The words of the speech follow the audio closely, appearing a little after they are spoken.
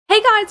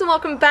Hey guys, and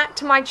welcome back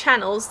to my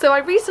channel. So I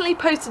recently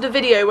posted a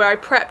video where I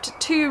prepped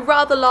two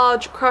rather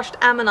large crushed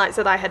ammonites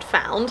that I had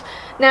found.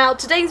 Now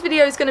today's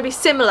video is going to be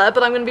similar,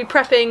 but I'm going to be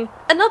prepping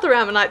another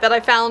ammonite that I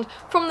found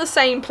from the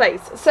same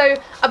place. So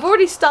I've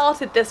already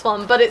started this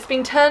one, but it's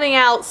been turning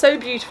out so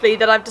beautifully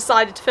that I've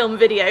decided to film a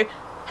video.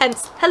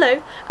 Hence,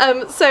 hello.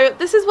 So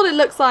this is what it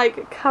looks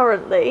like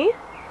currently.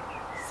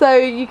 So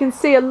you can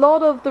see a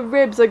lot of the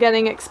ribs are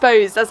getting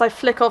exposed as I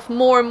flick off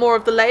more and more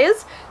of the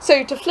layers.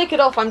 So to flick it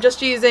off, I'm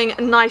just using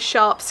a nice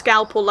sharp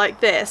scalpel like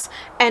this,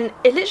 and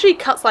it literally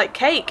cuts like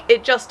cake.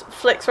 It just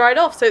flicks right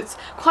off, so it's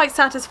quite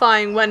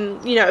satisfying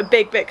when, you know, a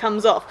big bit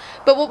comes off.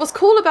 But what was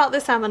cool about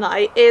this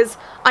ammonite is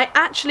I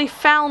actually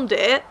found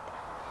it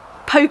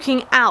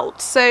poking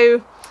out.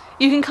 So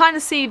you can kind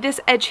of see this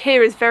edge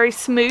here is very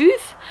smooth,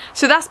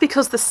 so that's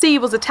because the sea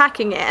was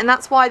attacking it, and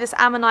that's why this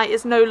ammonite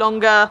is no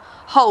longer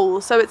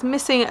whole. So it's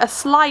missing a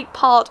slight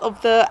part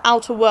of the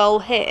outer whorl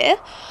here,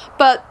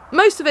 but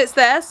most of it's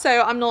there,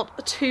 so I'm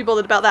not too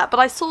bothered about that. But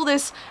I saw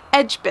this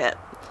edge bit,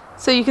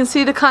 so you can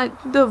see the kind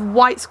of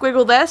white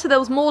squiggle there, so there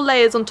was more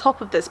layers on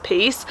top of this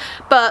piece.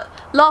 But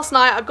last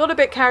night I got a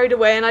bit carried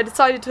away and I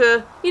decided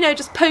to, you know,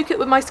 just poke it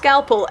with my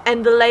scalpel,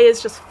 and the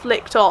layers just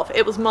flicked off.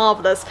 It was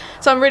marvellous.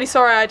 So I'm really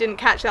sorry I didn't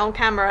catch it on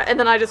camera, and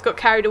then I just got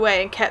carried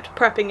away and kept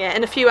prepping it,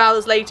 and a few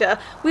hours later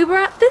we were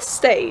at this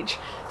stage.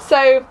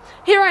 So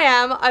here I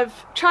am, I'm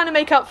trying to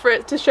make up for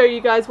it to show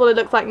you guys what it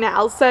looks like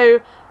now.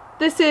 So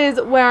this is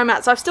where I'm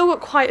at. So I've still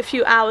got quite a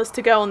few hours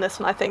to go on this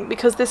one, I think,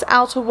 because this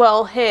outer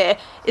whorl here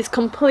is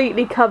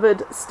completely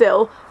covered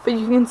still, but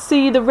you can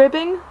see the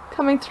ribbing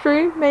coming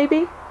through,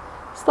 maybe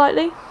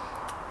slightly.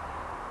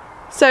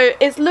 So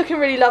it's looking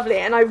really lovely,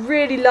 and I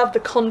really love the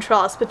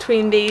contrast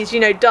between these, you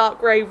know, dark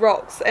grey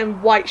rocks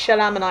and white shell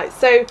ammonites.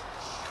 So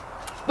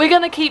we're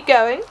gonna keep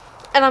going,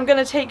 and I'm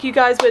gonna take you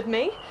guys with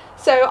me.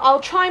 So I'll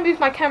try and move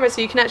my camera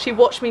so you can actually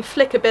watch me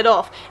flick a bit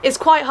off. It's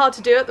quite hard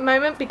to do at the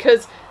moment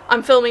because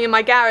I'm filming in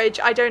my garage.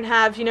 I don't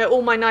have, you know,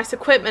 all my nice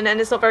equipment, and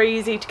it's not very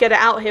easy to get it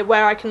out here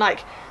where I can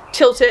like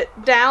tilt it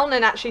down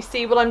and actually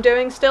see what I'm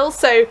doing still.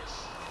 So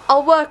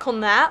I'll work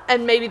on that,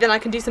 and maybe then I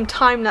can do some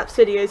time-lapse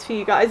videos for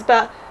you guys,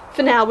 but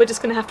for now we're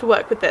just gonna have to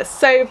work with this.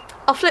 So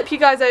I'll flip you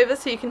guys over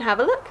so you can have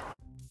a look.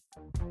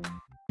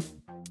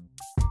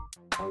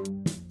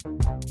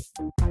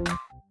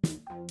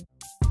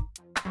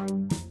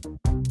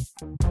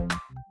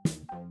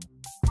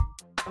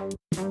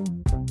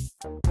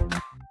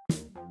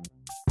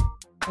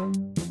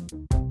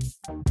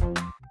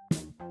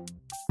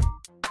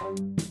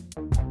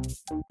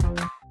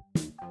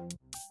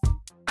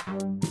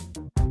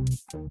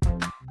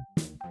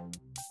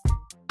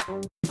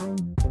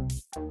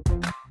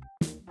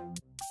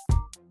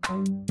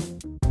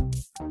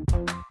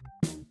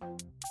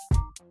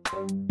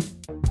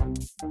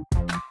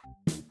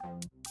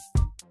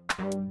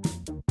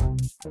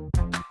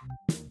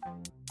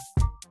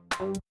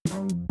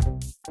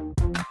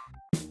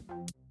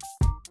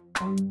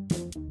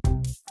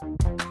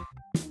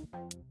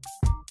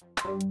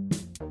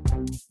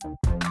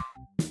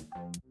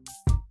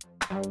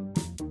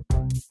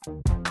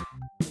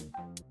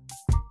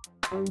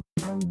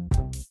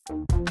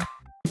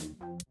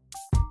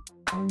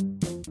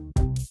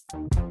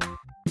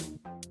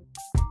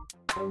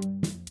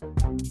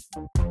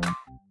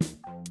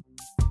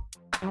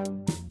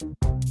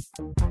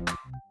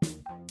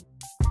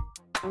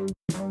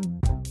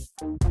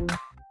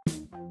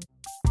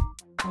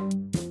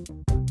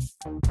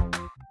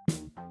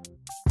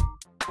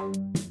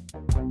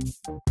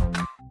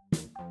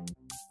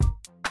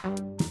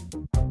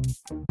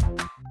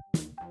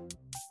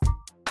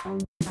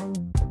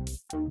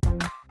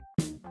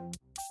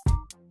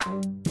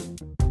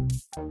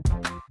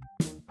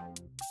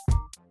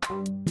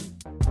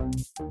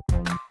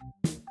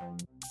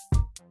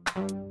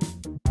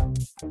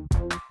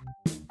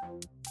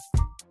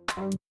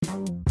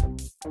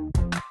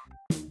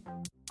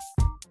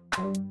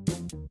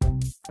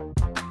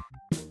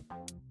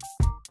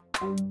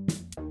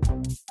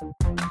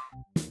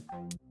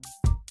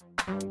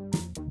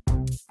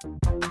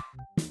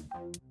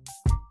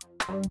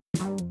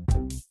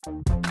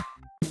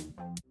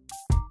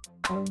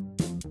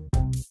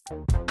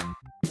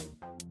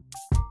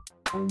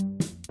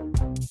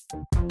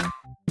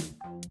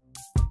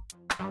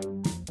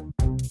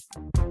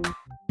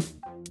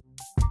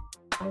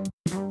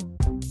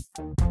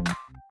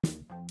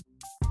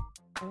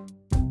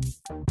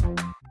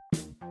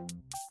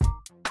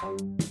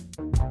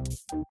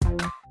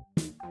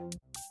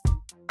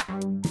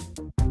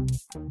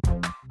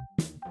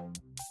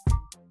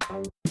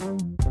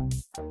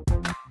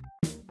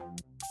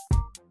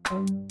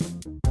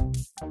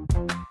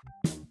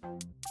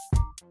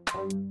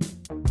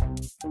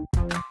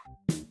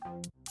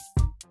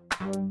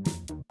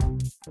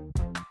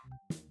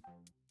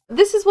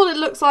 this is what it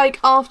looks like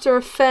after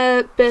a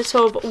fair bit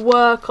of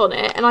work on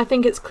it, and I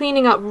think it's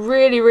cleaning up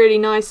really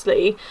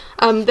nicely.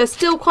 There's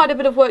still quite a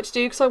bit of work to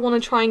do because I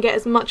want to try and get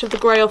as much of the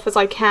grey off as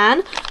I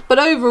can, but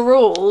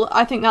overall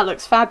I think that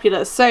looks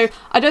fabulous. So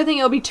I don't think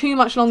it'll be too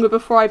much longer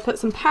before I put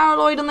some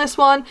paraloid on this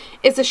one.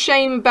 It's a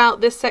shame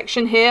about this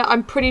section here.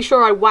 I'm pretty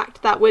sure I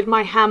whacked that with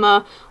my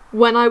hammer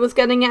when I was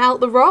getting it out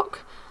the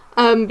rock.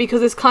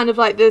 Because it's kind of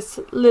like this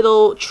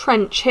little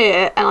trench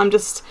here, and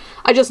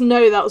I just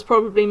know that was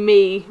probably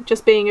me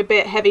just being a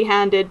bit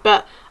heavy-handed,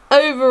 but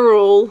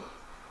overall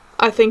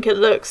I think it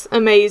looks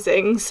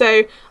amazing.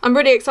 So I'm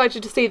really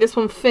excited to see this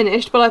one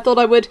finished, but I thought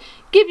I would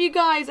give you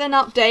guys an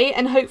update,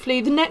 and hopefully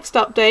the next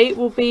update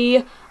will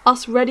be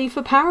us ready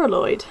for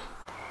paraloid.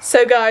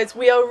 So guys,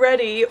 we are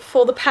ready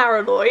for the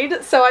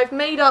paraloid. So I've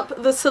made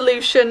up the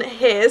solution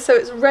here, so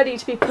it's ready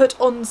to be put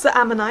on the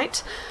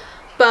ammonite,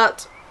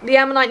 but the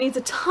ammonite needs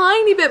a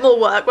tiny bit more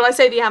work. When I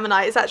say the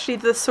ammonite, it's actually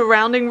the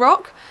surrounding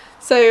rock.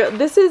 So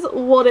this is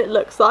what it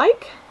looks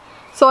like.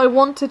 So I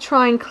want to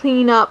try and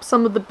clean up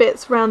some of the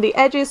bits around the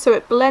edges so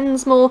it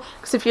blends more,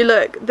 because if you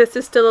look, this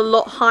is still a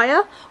lot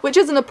higher, which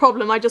isn't a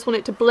problem. I just want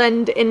it to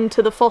blend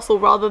into the fossil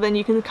rather than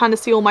you can kind of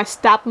see all my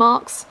stab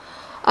marks.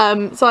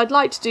 So I'd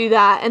like to do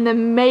that, and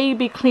then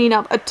maybe clean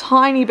up a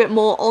tiny bit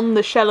more on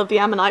the shell of the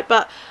ammonite,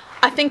 but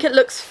I think it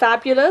looks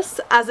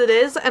fabulous as it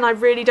is, and I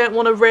really don't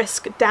want to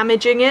risk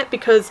damaging it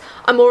because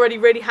I'm already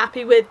really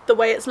happy with the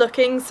way it's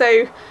looking.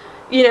 So,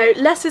 you know,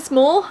 less is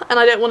more, and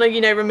I don't want to,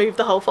 you know, remove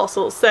the whole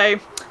fossil.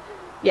 So,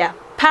 yeah,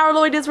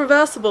 paraloid is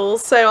reversible,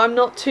 so I'm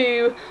not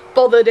too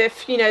bothered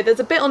if, you know, there's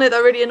a bit on it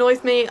that really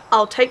annoys me.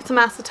 I'll take some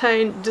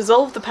acetone,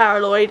 dissolve the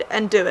paraloid,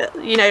 and do it.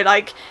 You know,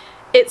 like,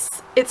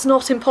 it's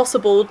not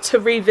impossible to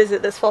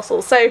revisit this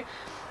fossil. So,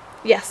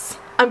 yes.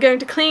 I'm going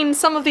to clean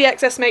some of the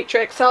excess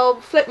matrix.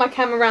 I'll flip my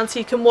camera around so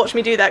you can watch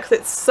me do that because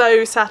it's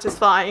so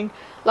satisfying.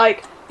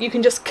 Like, you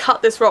can just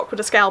cut this rock with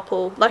a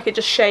scalpel, like it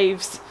just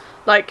shaves.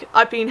 Like,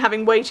 I've been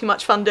having way too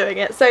much fun doing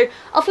it. So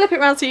I'll flip it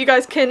around so you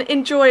guys can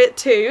enjoy it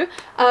too,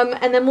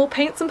 and then we'll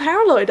paint some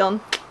paraloid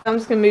on. I'm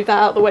just going to move that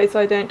out of the way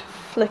so I don't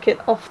flick it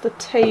off the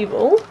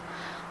table.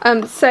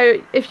 So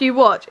if you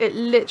watch, it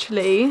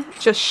literally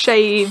just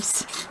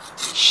shaves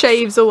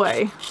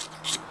away.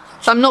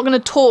 So I'm not going to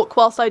talk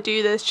whilst I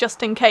do this,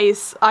 just in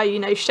case I, you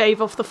know,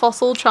 shave off the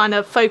fossil, trying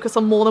to focus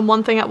on more than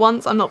one thing at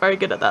once. I'm not very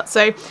good at that,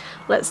 so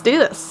let's do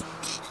this.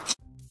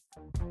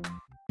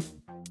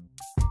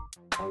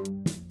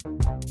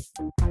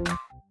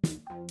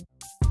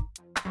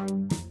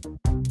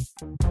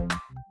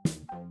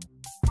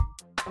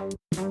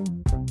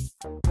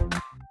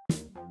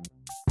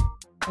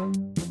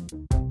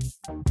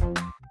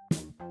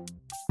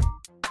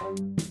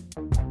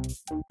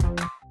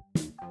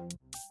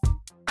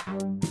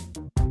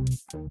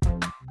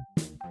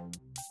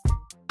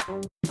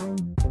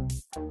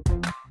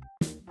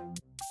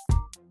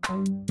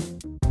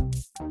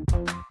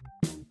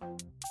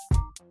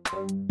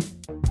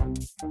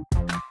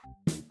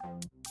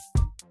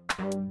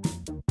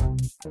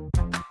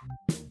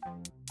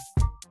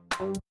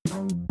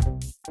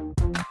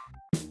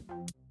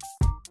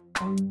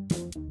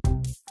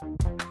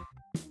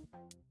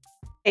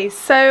 Okay,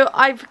 so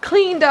I've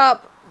cleaned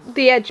up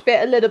the edge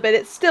bit a little bit.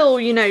 It's still,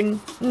 you know,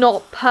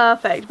 not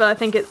perfect, but I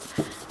think it's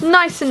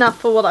nice enough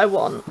for what I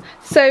want.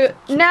 So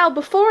now,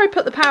 before I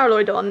put the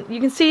paraloid on, you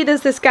can see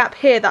there's this gap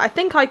here that I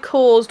think I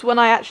caused when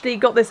I actually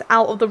got this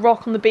out of the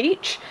rock on the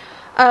beach.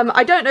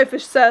 I don't know for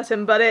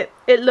certain, but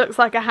it looks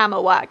like a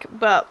hammer whack,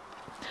 but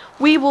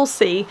we will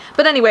see.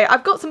 But anyway,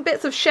 I've got some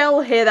bits of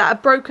shell here that are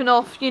broken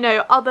off, you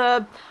know,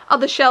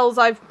 other shells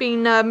I've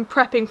been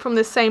prepping from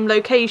this same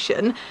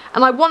location,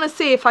 and I want to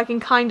see if I can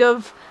kind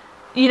of,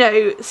 you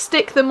know,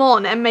 stick them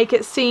on and make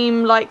it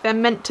seem like they're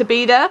meant to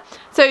be there.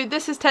 So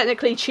this is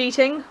technically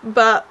cheating,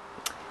 but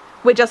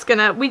we just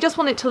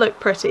want it to look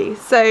pretty,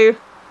 so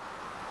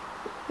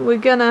we're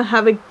gonna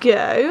have a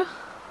go.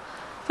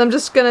 So I'm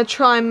just gonna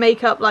try and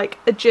make up like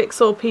a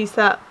jigsaw piece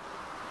that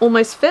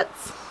almost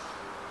fits.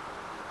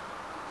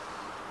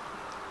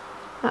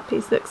 That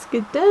piece looks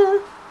good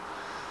there.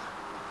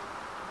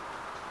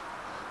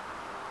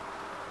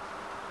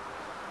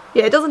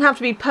 Yeah, it doesn't have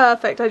to be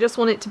perfect, I just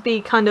want it to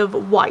be kind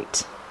of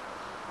white.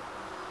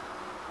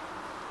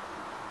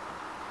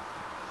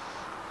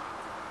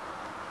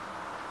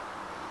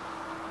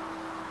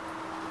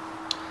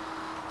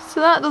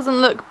 So that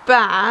doesn't look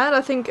bad.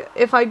 I think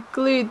if I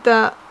glued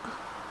that...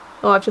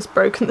 Oh, I've just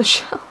broken the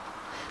shell.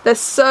 They're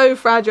so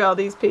fragile,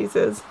 these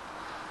pieces.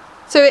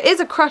 So it is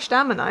a crushed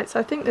ammonite,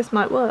 so I think this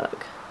might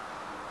work.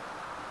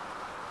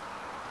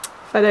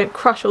 If I don't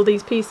crush all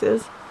these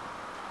pieces.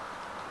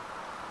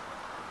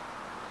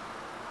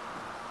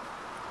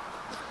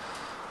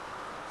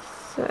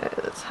 So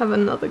let's have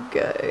another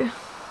go.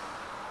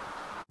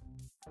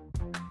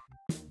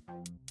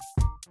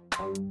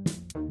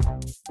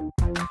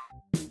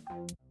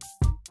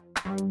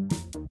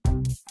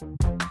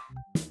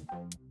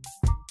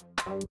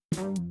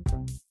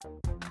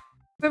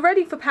 We're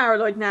ready for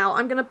paraloid now.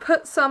 I'm going to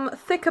put some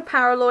thicker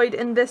paraloid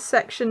in this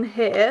section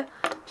here.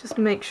 Just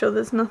make sure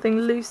there's nothing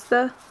loose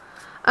there.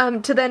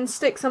 to then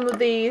stick some of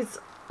these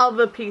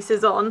other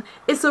pieces on.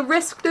 It's a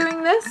risk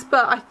doing this,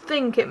 but I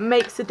think it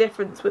makes a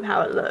difference with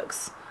how it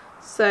looks.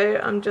 So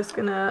I'm just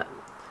gonna,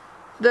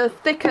 the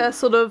thicker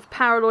sort of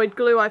paraloid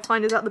glue I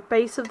find is at the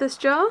base of this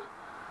jar.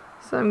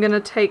 So I'm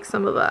gonna take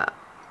some of that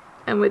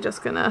and we're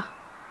just gonna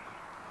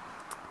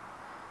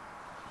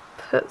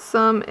put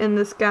some in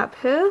this gap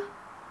here.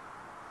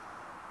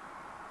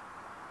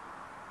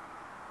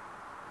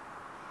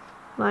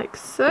 Like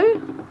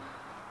so.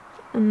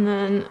 And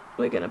then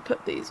we're gonna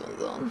put these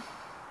ones on.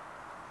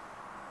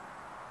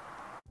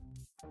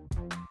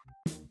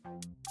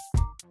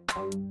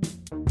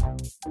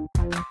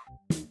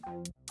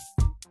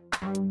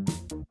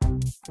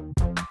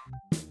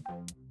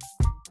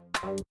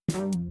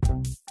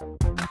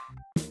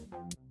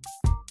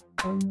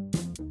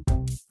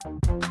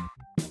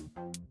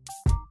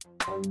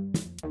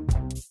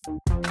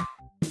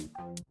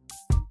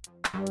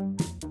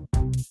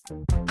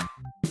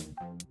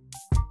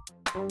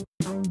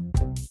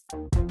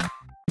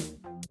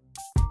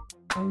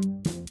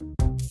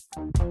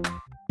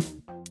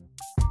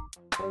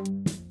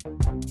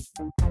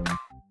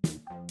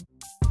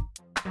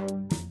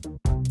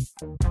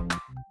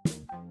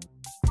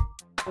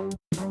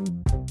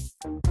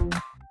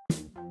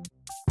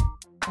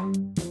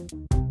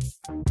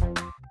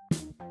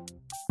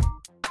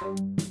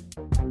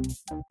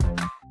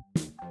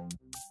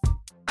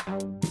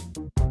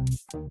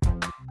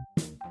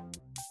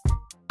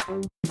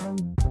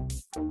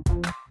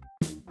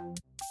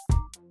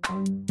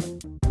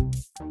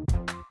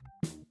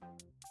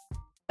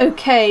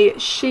 Okay,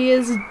 she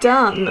is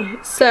done.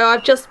 So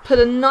I've just put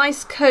a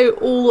nice coat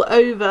all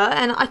over,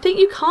 and I think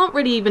you can't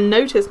really even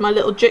notice my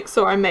little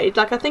jigsaw I made.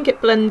 Like, I think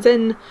it blends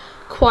in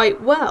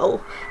quite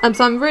well.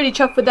 So I'm really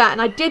chuffed with that,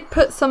 and I did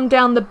put some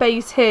down the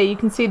base here. You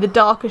can see the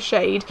darker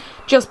shade,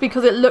 just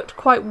because it looked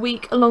quite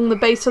weak along the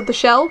base of the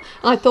shell.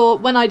 And I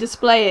thought when I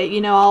display it,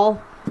 you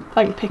know, if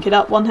I can pick it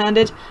up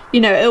one-handed,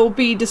 you know, it will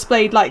be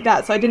displayed like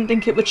that, so I didn't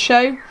think it would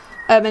show.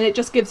 And it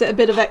just gives it a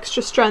bit of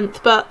extra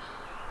strength, but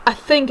I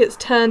think it's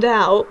turned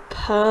out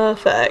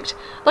perfect.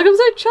 Like, I'm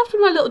so chuffed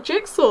with my little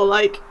jigsaw.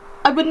 Like,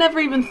 I would never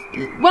even,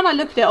 when I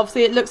look at it,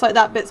 obviously it looks like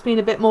that bit's been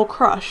a bit more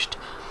crushed,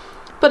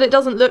 but it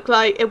doesn't look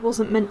like it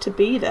wasn't meant to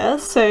be there,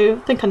 so I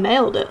think I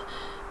nailed it.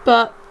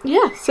 But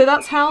yeah, so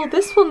that's how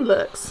this one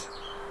looks.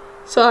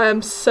 So I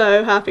am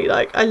so happy,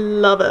 like, I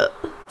love it.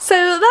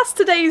 So that's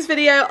today's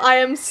video. I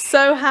am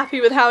so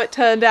happy with how it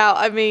turned out.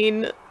 I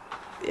mean,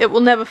 it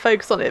will never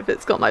focus on it if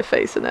it's got my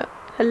face in it.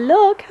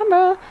 Hello,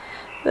 camera.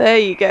 There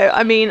you go.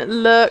 I mean,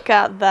 look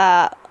at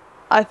that.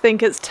 I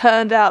think it's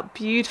turned out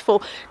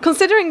beautiful.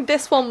 Considering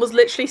this one was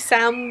literally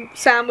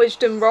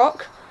sandwiched in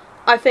rock,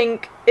 I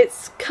think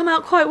it's come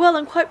out quite well.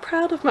 I'm quite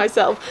proud of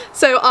myself.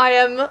 So I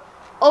am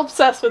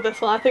obsessed with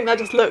this one. I think that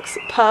just looks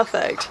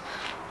perfect.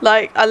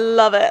 Like, I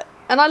love it.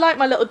 And I like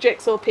my little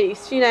jigsaw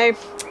piece, you know.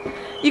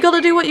 You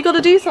gotta do what you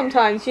gotta do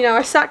sometimes, you know.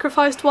 I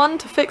sacrificed one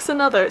to fix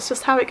another. It's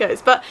just how it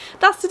goes. But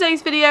that's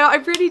today's video. I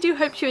really do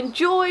hope you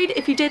enjoyed.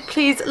 If you did,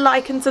 please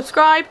like and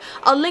subscribe.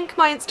 I'll link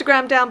my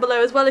Instagram down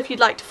below as well if you'd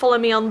like to follow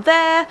me on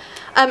there.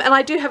 And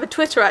I do have a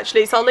Twitter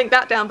actually, so I'll link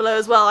that down below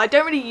as well. I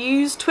don't really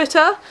use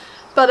Twitter,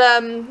 but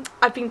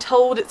I've been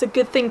told it's a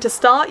good thing to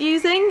start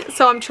using,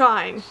 so I'm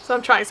trying. So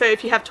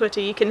if you have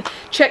Twitter, you can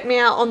check me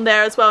out on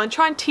there as well and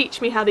try and teach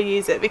me how to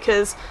use it,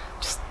 because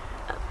just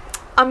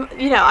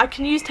you know, I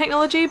can use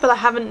technology, but I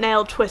haven't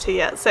nailed Twitter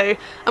yet, so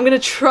I'm gonna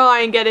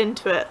try and get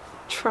into it.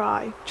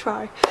 Try.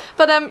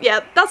 But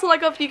yeah, that's all I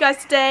got for you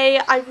guys today.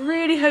 I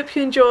really hope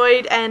you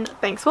enjoyed, and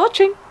thanks for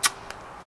watching.